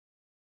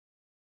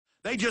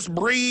They just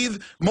breathe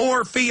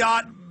more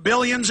fiat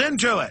billions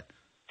into it.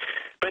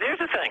 But here's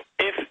the thing.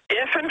 If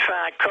in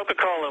fact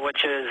Coca-Cola,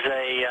 which is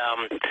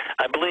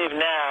I believe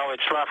now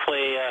it's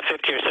roughly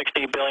 50 or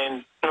 60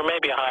 billion, or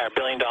maybe a higher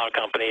billion-dollar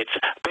company. Its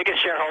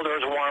biggest shareholder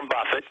is Warren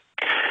Buffett.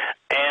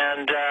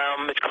 And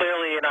it's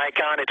clearly an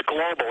icon. It's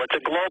global. It's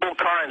a global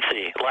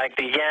currency, like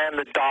the yen,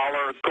 the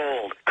dollar,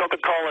 gold.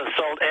 Coca-Cola is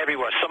sold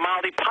everywhere.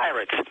 Somali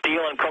pirates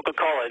deal in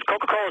Coca-Cola.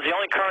 Coca-Cola is the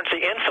only currency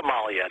in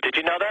Somalia. Did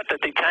you know that?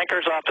 That the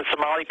tankers off the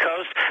Somali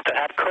coast that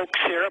have Coke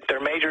syrup,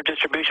 their major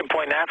distribution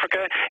point in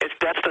Africa,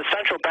 that's the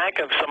central bank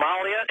of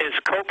Somalia, is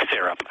Coke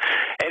syrup.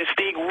 And it's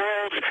the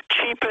world's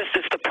cheapest.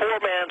 It's the poor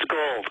man's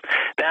gold.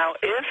 Now,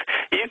 if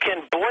you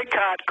can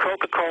boycott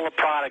Coca-Cola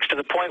products to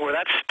the point where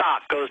that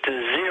stock goes to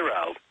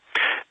zero,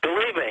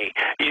 believe me,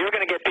 you're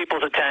going to get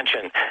people's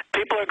attention.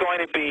 People are going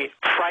to be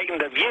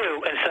frightened of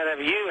you instead of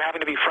you having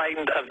to be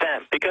frightened of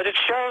them, because it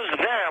shows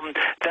them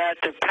that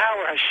the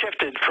power has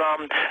shifted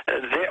from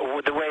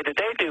the way that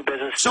they do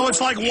business. So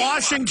it's like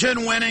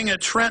Washington winning at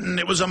Trenton.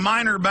 It was a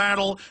minor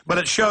battle, but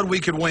it showed we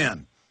could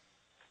win.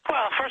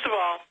 Well, first of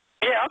all,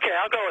 yeah, okay,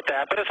 I'll go with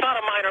that, but it's not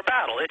a minor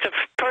battle. It's a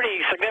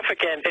pretty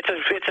significant. It's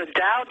a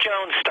Dow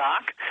Jones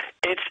stock.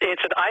 It's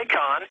an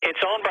icon.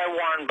 It's owned by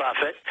Warren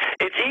Buffett.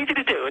 It's easy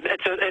to do.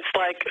 It's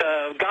like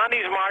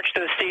Gandhi's march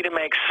to the sea to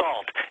make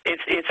salt.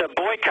 It's a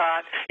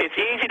boycott. It's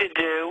easy to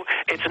do.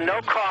 It's a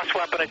no-cost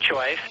weapon of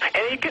choice,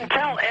 and you can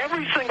tell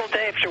every single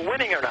day if you're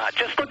winning or not.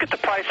 Just look at the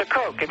price of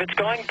Coke. If it's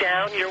going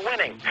down, you're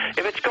winning.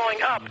 If it's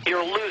going up,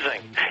 you're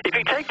losing. If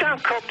you take down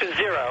Coke to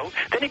zero,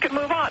 then you can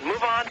move on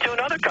to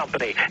another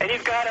company, and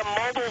you've got a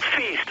mobile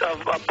feast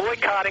of a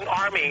boycotting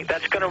army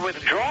that's going to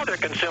withdraw their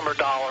consumer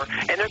dollar,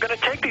 and they're going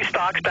to take these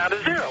stocks down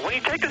to zero. When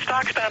you take the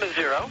stocks down to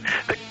zero,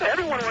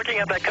 everyone working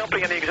at that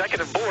company and the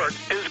executive board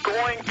is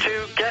going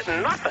to get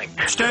nothing.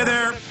 Stay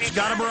there. It's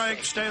got a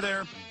break. Stay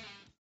there.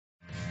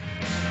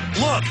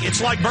 Look,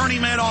 it's like Bernie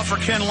Madoff or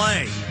Ken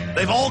Lay.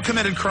 They've all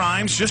committed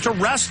crimes. Just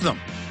arrest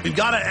them. We've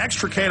got to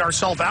extricate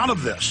ourselves out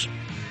of this.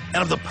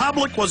 And if the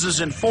public was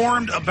as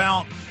informed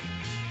about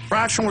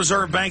fractional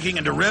reserve banking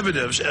and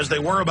derivatives as they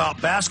were about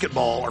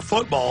basketball or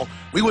football,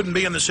 we wouldn't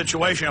be in this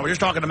situation. I was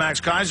just talking to Max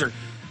Keiser.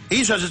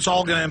 He says it's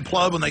all going to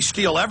implode when they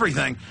steal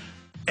everything.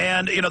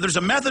 And, you know, there's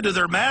a method to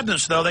their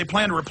madness, though. They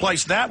plan to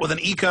replace that with an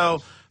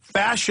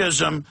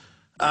eco-fascism,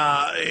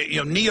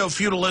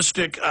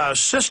 neo-feudalistic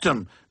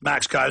system,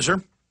 Max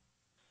Keiser.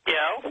 Yeah.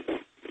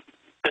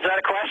 Is that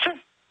a question?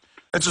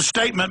 It's a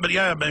statement, but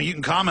yeah, you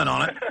can comment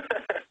on it.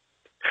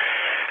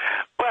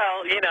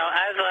 Well, you know,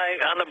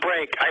 on the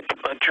break, I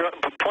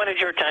pointed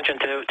your attention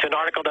to an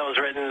article that was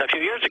written a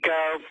few years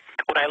ago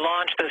when I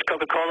launched this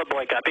Coca-Cola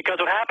boycott. Because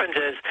what happens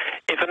is,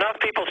 if enough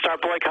people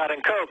start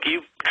boycotting Coke,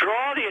 you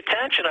draw the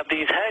attention of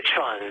these hedge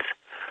funds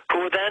who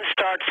will then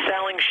start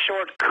selling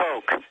short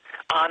Coke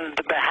on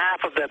the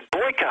behalf of the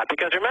boycott.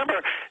 Because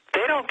remember,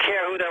 they don't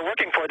care who they're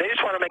working for. They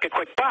just want to make a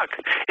quick buck.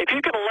 If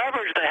you can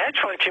leverage the hedge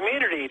fund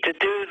community to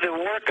do the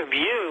work of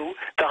you,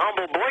 the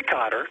humble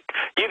boycotter,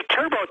 you've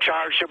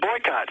turbocharged your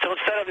boycott. So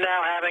instead of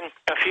now having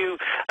a few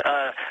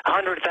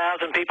 100,000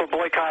 people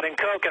boycotting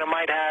Coke, and it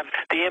might have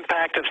the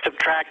impact of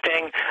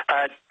subtracting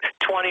 $20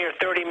 or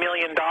 $30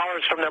 million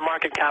from their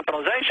market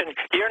capitalization,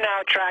 you're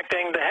now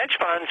attracting the hedge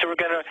funds who are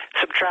going to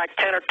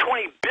subtract $10 or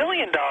 $20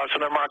 billion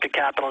from their market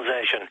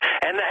capitalization.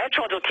 And the hedge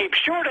funds will keep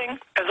shorting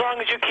as long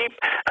as you keep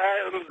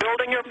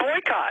building your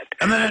boycott.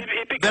 And then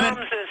it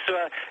becomes this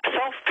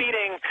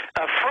self-feeding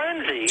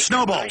frenzy.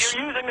 Snowballs.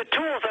 You're using the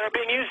tools that are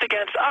being used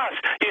against us.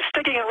 You're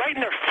sticking it right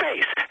in their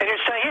face, and you're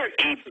saying, here,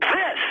 eat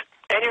this.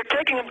 And you're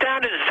taking them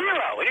down to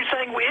zero. And you're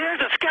saying, well,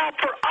 here's a scalp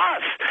for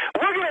us.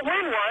 We're going to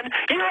win one.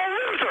 You're a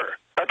loser.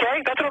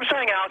 Okay? That's what I'm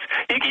saying, Alex.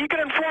 You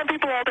can inform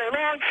people all day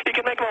long. You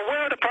can make them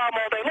aware of the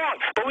problem all day long.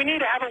 But we need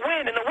to have a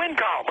win in the win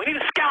column. We need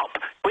a scalp.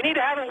 We need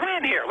to have a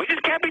win here. We just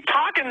can't be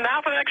talking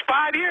now for the next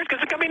 5 years because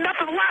there's going to be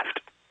nothing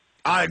left.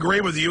 I agree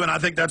with you, and I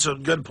think that's a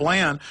good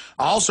plan.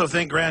 I also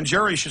think grand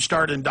juries should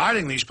start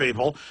indicting these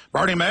people.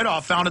 Bernie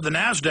Madoff founded the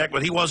NASDAQ,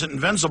 but he wasn't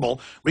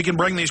invincible. We can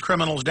bring these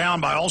criminals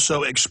down by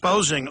also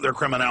exposing their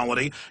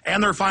criminality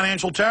and their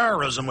financial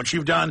terrorism, which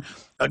you've done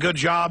a good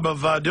job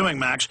of doing,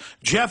 Max.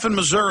 Jeff in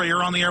Missouri,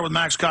 you're on the air with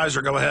Max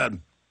Keiser. Go ahead.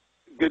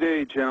 Good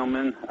day,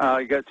 gentlemen.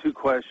 I got two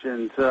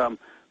questions.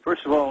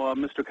 First of all,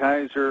 Mr.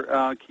 Keiser,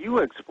 can you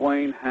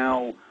explain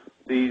how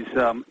these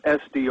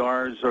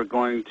SDRs are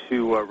going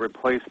to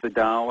replace the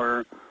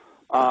dollar?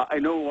 I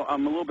know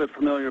I'm a little bit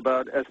familiar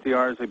about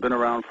SDRs. They've been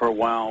around for a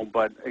while,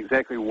 but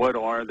exactly what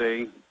are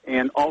they?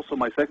 And also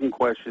my second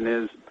question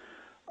is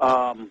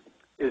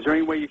there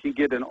any way you can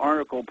get an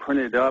article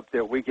printed up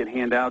that we can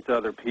hand out to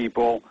other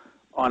people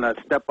on a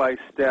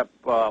step-by-step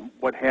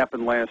what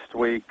happened last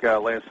week,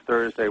 last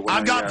Thursday?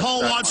 I've got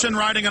Paul Watson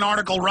writing an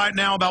article right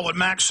now about what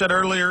Max said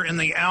earlier in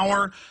the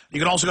hour. You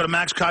can also go to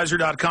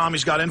maxkeiser.com.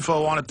 He's got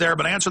info on it there.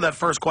 But answer that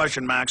first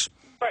question, Max.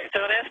 Right.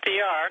 So an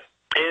SDR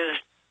is,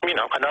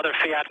 another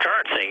fiat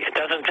currency. It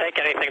doesn't take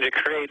anything to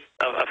create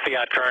a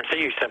fiat currency.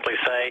 You simply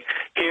say,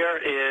 here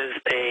is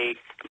a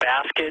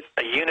basket,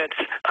 a unit,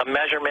 a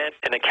measurement,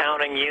 an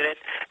accounting unit.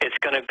 It's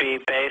going to be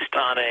based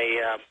on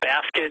a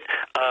basket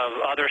of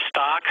other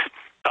stocks,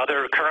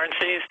 other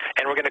currencies,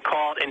 and we're going to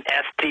call it an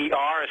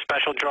SDR, a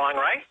special drawing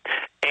right,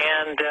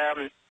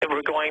 and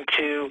we're going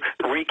to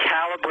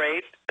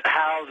recalibrate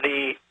how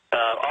the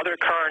other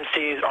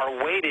currencies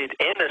are weighted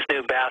in this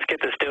new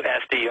basket, this new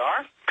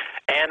SDR.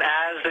 And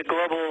as the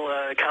global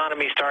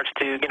economy starts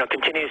to,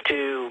 continues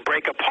to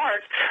break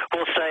apart,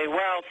 we'll say,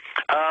 well,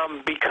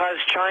 because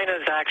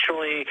China's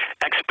actually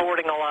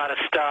exporting a lot of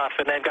stuff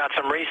and they've got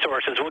some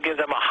resources, we'll give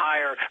them a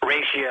higher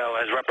ratio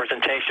as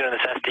representation in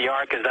this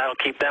SDR because that'll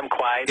keep them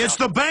quiet. It's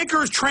the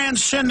bankers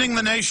transcending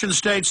the nation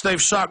states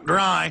they've sucked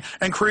dry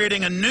and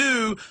creating a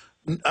new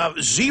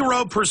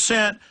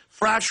 0%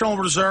 fractional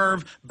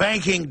reserve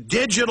banking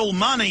digital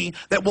money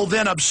that will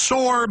then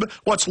absorb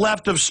what's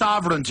left of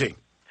sovereignty.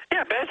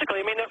 Yeah,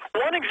 basically,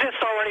 one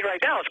exists already right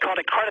now. It's called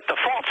a credit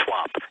default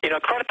swap.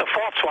 Credit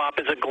default swap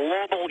is a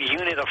global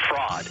unit of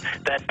fraud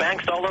that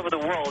banks all over the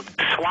world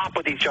swap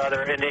with each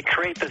other, and they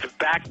create this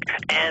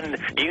back-end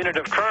unit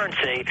of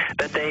currency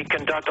that they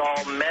conduct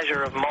all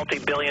measure of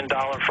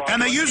multi-billion-dollar fraud.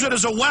 And they use it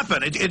as a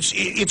weapon.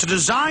 It's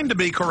designed to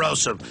be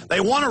corrosive. They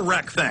want to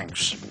wreck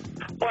things.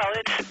 Well,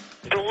 it's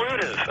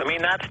dilutive.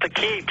 That's the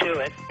key to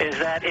it, is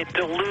that it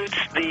dilutes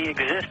the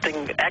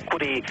existing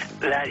equity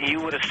that you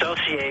would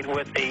associate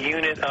with a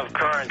unit of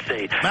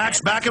currency.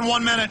 Max, back in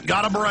 1 minute.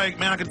 Got a break.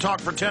 Man, I could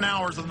talk for 10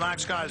 hours with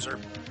Max Keiser.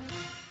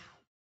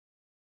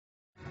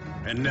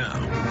 And now,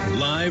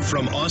 live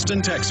from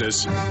Austin,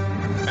 Texas,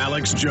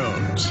 Alex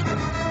Jones.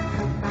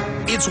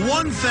 It's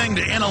one thing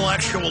to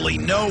intellectually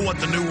know what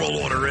the New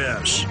World Order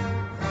is.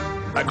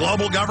 A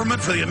global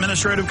government for the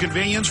administrative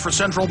convenience for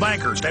central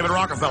bankers. David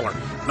Rockefeller,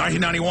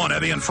 1991,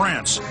 Evian,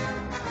 France.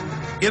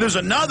 It is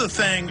another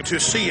thing to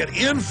see it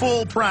in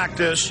full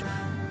practice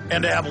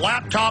and to have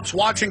laptops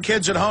watching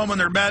kids at home in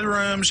their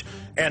bedrooms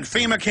and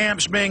FEMA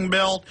camps being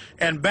built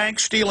and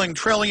banks stealing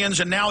trillions,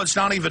 and now it's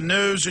not even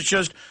news. It's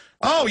just,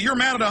 oh, you're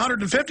mad at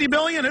 $150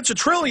 billion? It's $1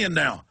 trillion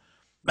now.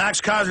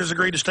 Max Keiser's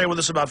agreed to stay with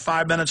us about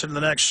 5 minutes into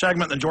the next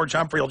segment. Then George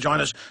Humphrey will join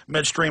us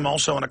midstream,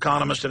 also an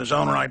economist in his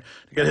own right,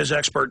 to get his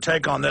expert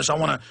take on this.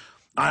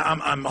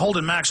 I'm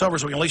holding Max over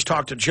so we can at least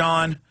talk to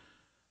John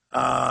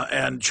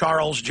and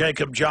Charles,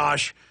 Jacob,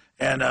 Josh,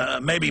 and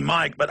maybe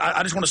Mike. But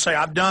I just want to say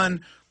I've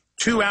done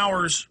 2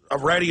 hours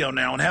of radio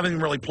now and haven't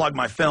even really plugged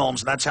my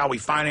films. And that's how we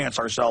finance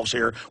ourselves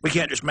here. We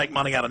can't just make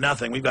money out of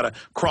nothing. We've got to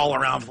crawl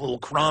around for little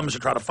crumbs to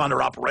try to fund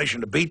our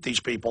operation to beat these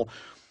people.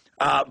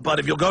 But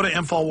if you'll go to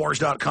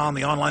Infowars.com,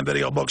 the online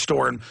video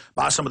bookstore, and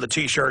buy some of the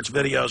T-shirts,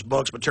 videos,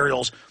 books,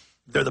 materials,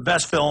 they're the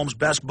best films,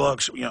 best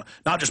books,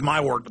 not just my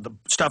work, but the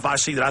stuff I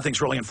see that I think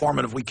is really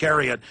informative. We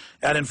carry it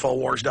at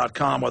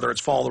Infowars.com, whether it's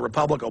Fall of the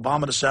Republic,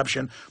 Obama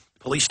Deception,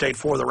 Police State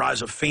 4, The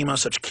Rise of FEMA,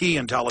 Such Key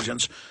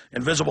Intelligence,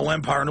 Invisible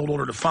Empire, New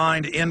Order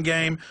Defined,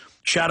 Endgame,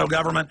 Shadow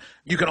Government.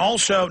 You can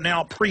also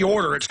now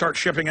pre-order. It starts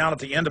shipping out at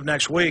the end of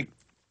next week.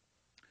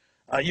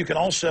 You can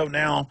also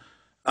now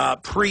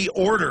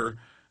pre-order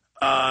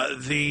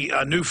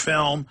the new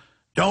film,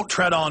 Don't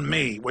Tread on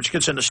Me, which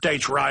gets into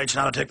states' rights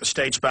and how to take the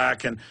states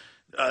back, and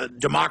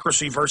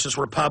Democracy versus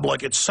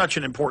Republic. It's such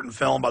an important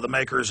film by the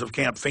makers of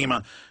Camp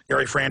FEMA,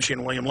 Gary Franchi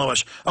and William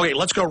Lewis. Okay,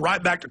 let's go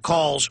right back to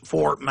calls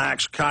for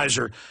Max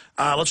Keiser.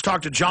 Let's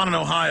talk to John in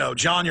Ohio.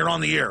 John, you're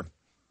on the air.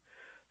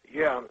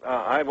 Yeah,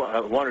 I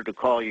wanted to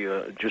call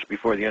you just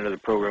before the end of the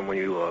program when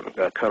you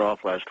got cut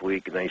off last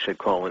week, and then you said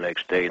call the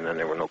next day, and then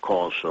there were no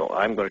calls. So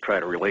I'm going to try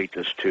to relate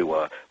this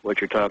to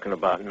what you're talking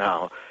about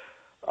now.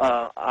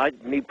 I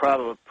need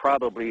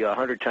probably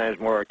 100 times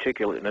more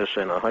articulateness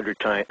and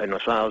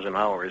 1,000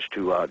 hours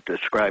to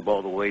describe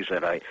all the ways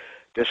that I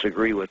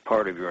disagree with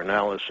part of your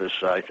analysis.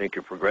 I think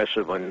you're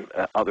progressive in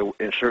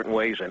certain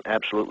ways and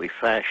absolutely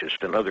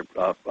fascist in other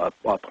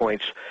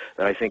points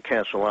that I think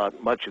cancel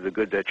out much of the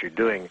good that you're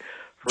doing.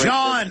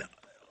 John,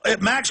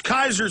 Max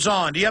Keiser's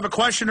on. Do you have a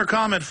question or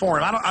comment for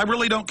him? I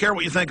really don't care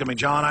what you think of me,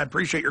 John. I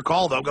appreciate your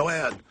call, though. Go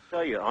ahead.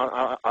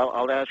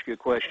 I'll ask you a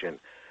question.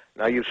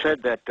 Now, you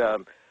said that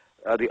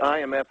the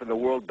IMF and the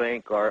World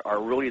Bank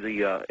are really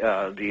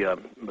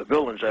the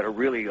villains that are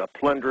really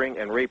plundering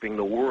and raping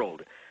the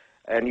world.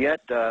 And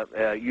yet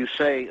you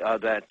say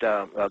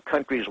that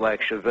countries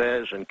like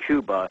Chavez and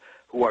Cuba,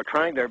 who are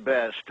trying their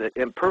best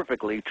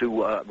imperfectly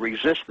to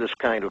resist this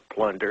kind of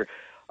plunder,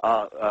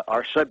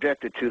 are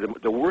subjected to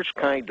the worst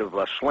kind of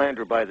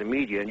slander by the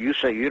media. And you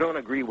say you don't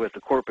agree with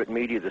the corporate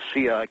media, the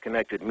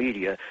CI-connected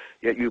media,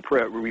 yet you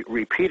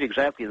repeat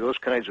exactly those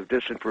kinds of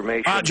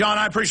disinformation. John,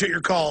 I appreciate your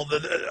call.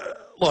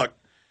 Look,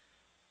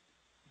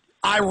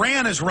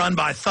 Iran is run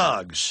by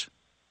thugs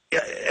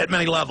at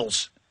many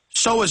levels.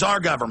 So is our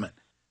government.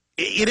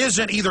 It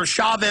isn't either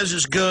Chavez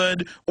is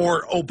good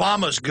or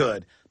Obama's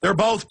good. They're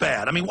both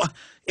bad. I mean,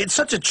 it's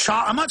such a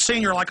child. I'm not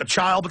saying you're like a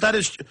child, but that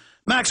is,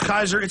 Max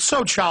Keiser, it's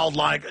so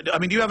childlike. I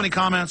mean, do you have any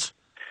comments?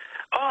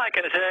 All I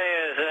can say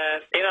is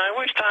that, I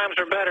wish times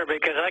were better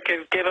because I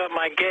could give up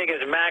my gig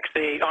as Max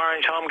the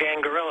Orange Home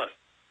Gang Gorilla.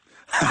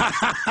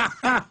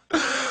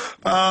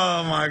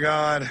 Oh, my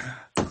God.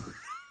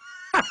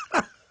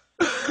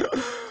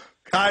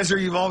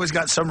 Keiser, you've always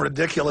got some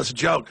ridiculous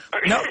joke.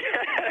 No.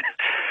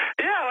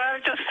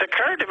 It just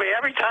occurred to me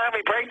every time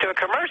we break to a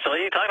commercial,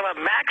 you're talking about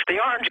Max the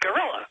Orange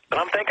Gorilla. And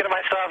I'm thinking to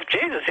myself,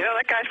 Jesus,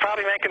 that guy's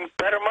probably making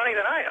better money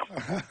than I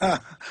am.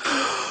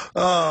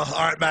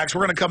 All right, Max,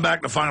 we're going to come back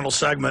in the final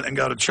segment and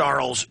go to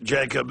Charles,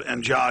 Jacob,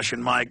 and Josh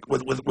and Mike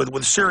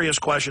with serious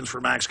questions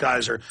for Max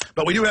Keiser.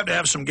 But we do have to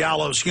have some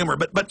gallows humor.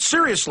 But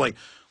seriously,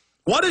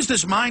 what is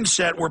this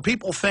mindset where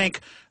people think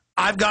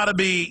I've got to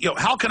be,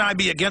 how can I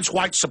be against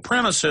white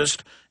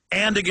supremacist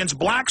and against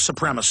black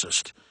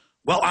supremacist?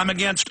 Well, I'm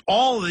against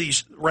all of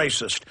these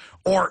racists.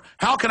 Or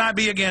how can I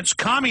be against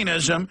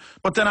communism,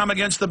 but then I'm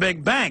against the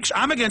big banks?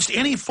 I'm against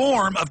any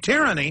form of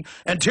tyranny,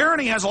 and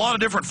tyranny has a lot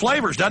of different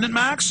flavors, doesn't it,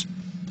 Max?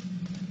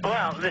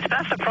 Well,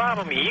 that's the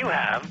problem you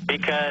have,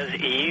 because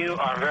you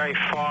are very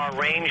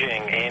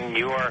far-ranging in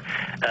your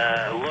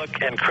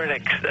look and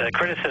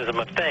criticism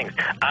of things.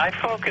 I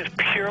focus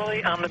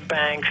purely on the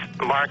banks,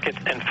 markets,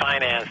 and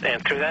finance,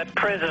 and through that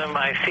prism,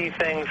 I see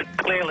things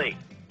clearly.